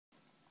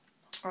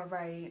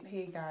Alright,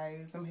 hey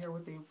guys, I'm here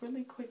with a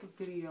really quick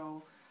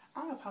video.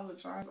 I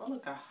apologize, I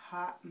look a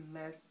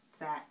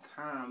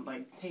hotmess.com,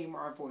 like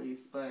Tamar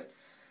voice, but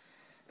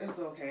it's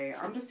okay.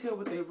 I'm just here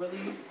with a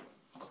really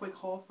quick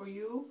haul for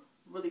you.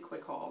 Really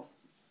quick haul.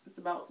 It's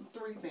about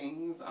 3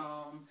 things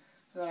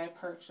that I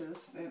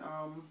purchased and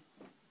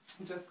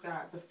just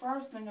got. The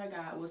first thing I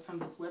got was from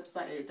this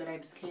website that I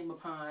just came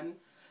upon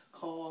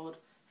called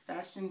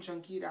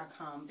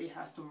fashionjunkie.com. They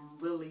have some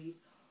really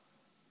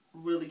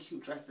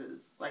cute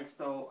dresses.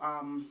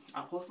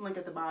 I'll post a link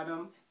at the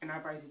bottom and I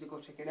advise you to go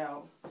check it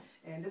out.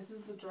 And this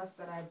is the dress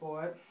that I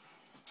bought.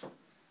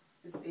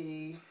 It's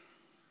a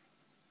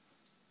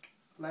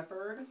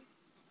leopard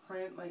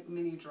print like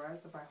mini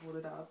dress. If I hold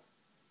it up,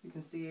 you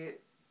can see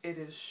it. It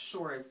is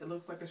shorts. It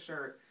looks like a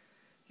shirt.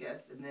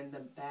 Yes, and then the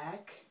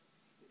back,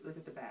 look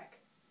at the back.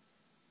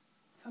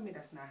 Tell me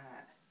that's not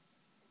hot.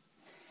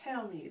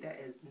 Tell me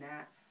that is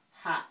not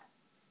hot.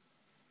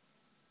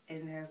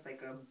 And it has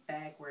like a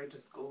back where it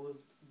just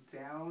goes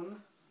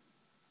down.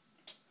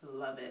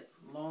 Love it.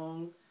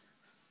 Long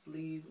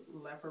sleeve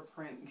leopard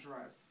print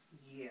dress.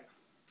 Yeah.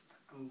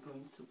 I'm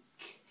going to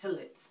kill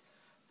it.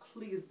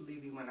 Please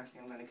believe me when I say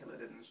I'm going to kill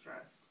it in this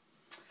dress.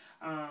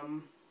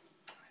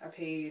 I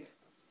paid,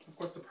 of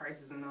course the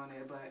price isn't on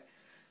there, but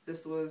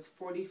this was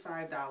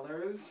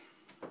 $45.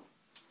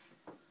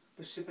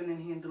 The shipping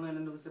and handling,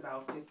 and it was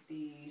about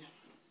 $53.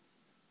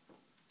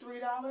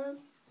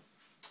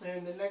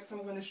 And the next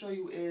I'm going to show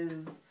you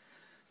is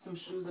some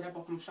shoes that I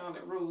bought from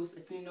Charlotte Russe.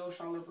 If you know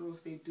Charlotte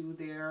Russe, they do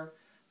their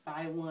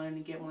buy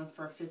one, get one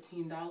for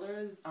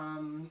 $15.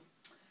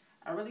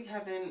 I really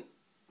haven't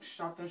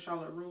shopped in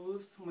Charlotte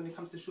Russe when it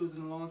comes to shoes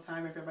in a long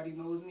time. If everybody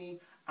knows me,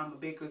 I'm a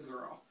Baker's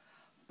girl.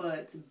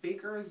 But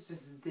Baker's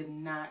just did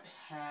not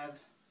have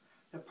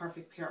the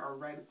perfect pair of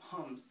red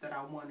pumps that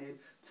I wanted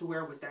to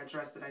wear with that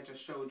dress that I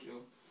just showed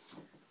you.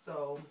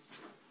 So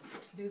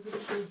these are the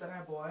shoes that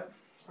I bought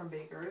from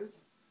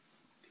Baker's.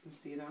 You can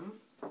see them.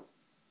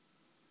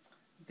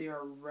 They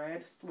are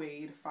red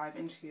suede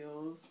 5-inch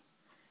heels,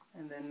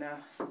 and then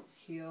the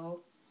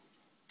heel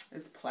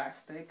is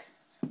plastic.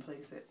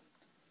 Place it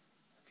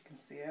if you can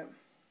see it.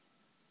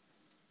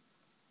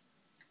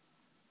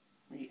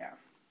 Yeah,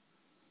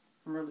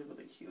 really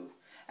cute.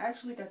 I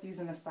actually got these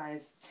in a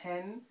size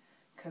 10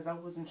 because I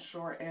wasn't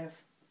sure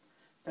if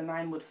the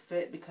 9 would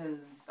fit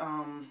because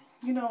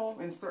you know,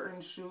 in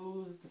certain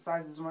shoes the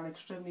sizes run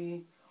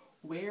extremely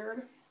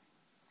weird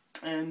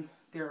and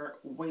they're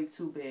way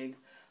too big.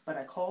 But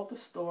I called the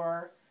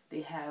store.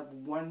 They have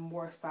one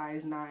more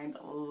size 9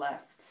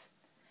 left.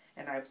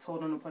 And I've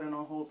told them to put it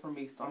on hold for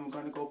me. So I'm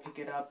going to go pick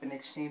it up and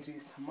exchange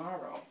these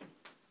tomorrow.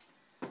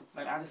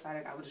 But I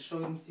decided I would just show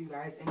them to you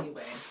guys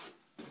anyway.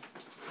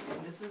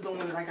 And this is the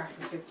one that I got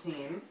for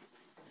 $15.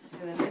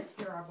 And the next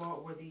pair I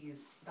bought were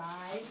these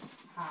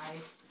thigh-high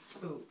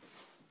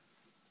boots.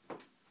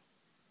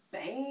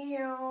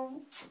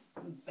 Bam!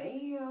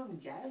 Bam!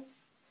 Yes.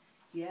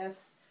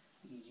 Yes.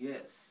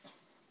 Yes.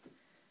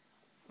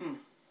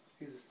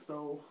 These are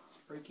so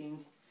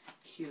freaking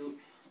cute.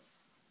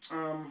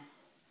 And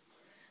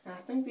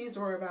I think these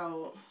were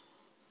about,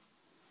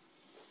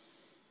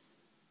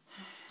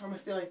 I'm gonna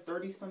say like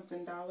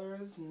 $30-something.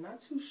 Not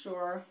too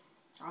sure.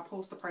 I'll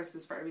post the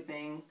prices for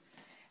everything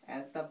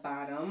at the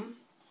bottom.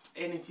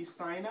 And if you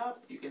sign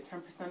up, you get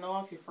 10%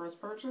 off your first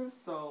purchase.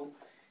 So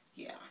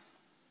yeah,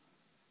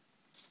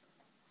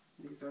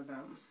 these are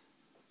them.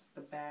 It's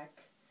the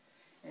back,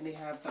 and they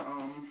have the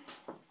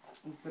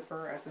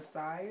zipper at the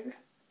side.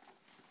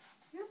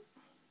 Yep.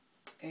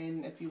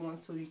 And if you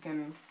want to, you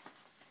can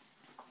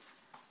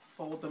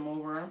fold them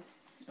over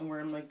and wear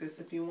them like this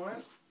if you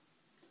want.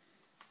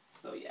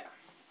 So yeah,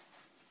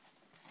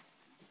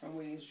 different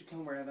ways you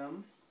can wear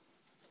them.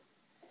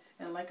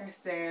 And like I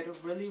said,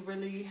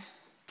 really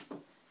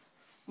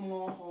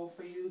small haul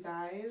for you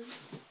guys.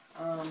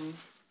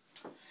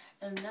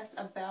 And that's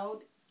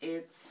about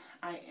it.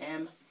 I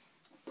am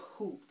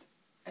pooped.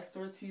 I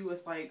swear to you,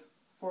 it's like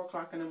 4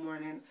 o'clock in the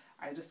morning.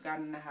 I just got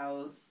in the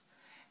house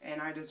and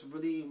I just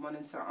really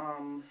wanted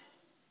to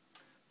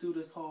do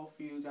this haul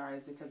for you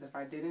guys, because if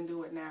I didn't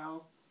do it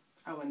now,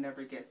 I would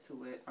never get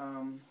to it.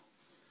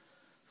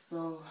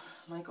 So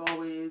like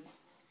always,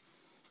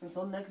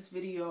 until next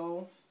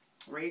video,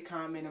 rate,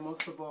 comment, and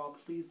most of all,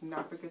 please do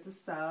not forget to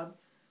sub.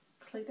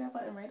 Click that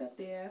button right up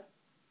there.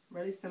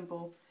 Really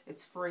simple.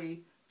 It's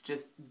free.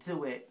 Just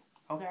do it.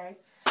 Okay?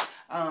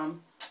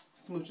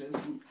 Smooches.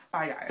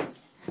 Bye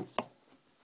guys.